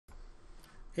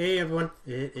Hey everyone,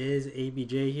 it is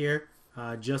ABJ here.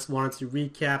 Just wanted to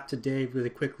recap today really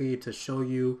quickly to show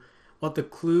you what the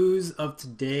clues of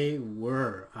today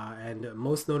were. And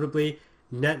most notably,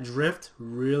 net drift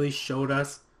really showed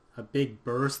us a big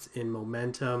burst in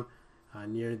momentum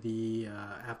near the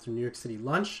after New York City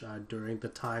lunch during the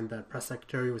time that press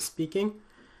secretary was speaking.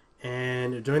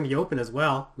 And during the open as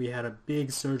well, we had a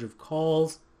big surge of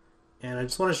calls and I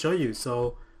just want to show you.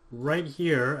 So right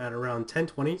here at around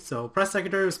 10:20, so press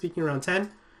secretary was speaking around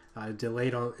 10,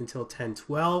 delayed on until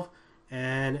 10:12,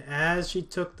 and as she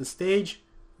took the stage,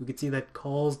 we could see that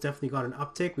calls definitely got an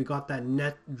uptick. We got that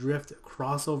net drift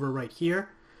crossover right here,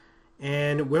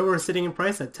 and where we're sitting in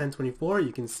price at 10:24,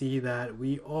 you can see that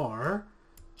we are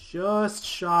just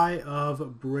shy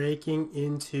of breaking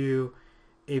into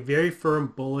a very firm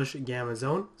bullish gamma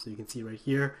zone. So you can see right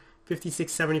here,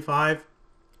 56.75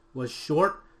 was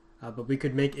short, but we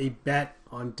could make a bet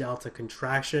on delta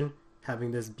contraction,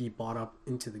 having this be bought up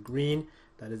into the green.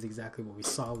 That is exactly what we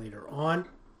saw later on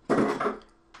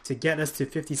to get us to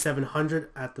 5700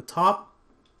 at the top.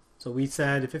 So we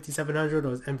said 5700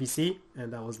 was MVC,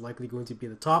 and that was likely going to be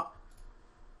the top.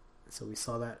 So we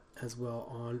saw that as well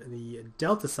on the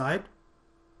delta side.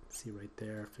 See right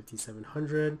there,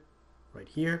 5700 right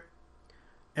here.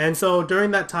 And so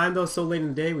during that time, though, so late in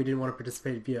the day, we didn't want to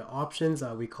participate via options.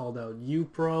 We called out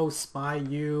UPRO,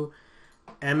 SPY-U,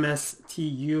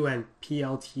 MSTU, and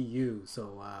PLTU.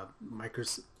 So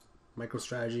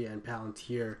MicroStrategy and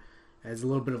Palantir as a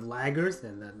little bit of laggers,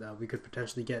 and then we could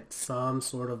potentially get some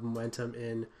sort of momentum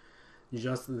in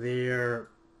just their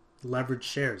leveraged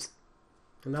shares.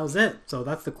 And that was it. So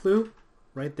that's the clue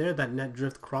right there, that net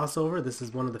drift crossover. This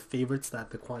is one of the favorites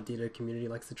that the quant data community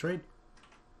likes to trade.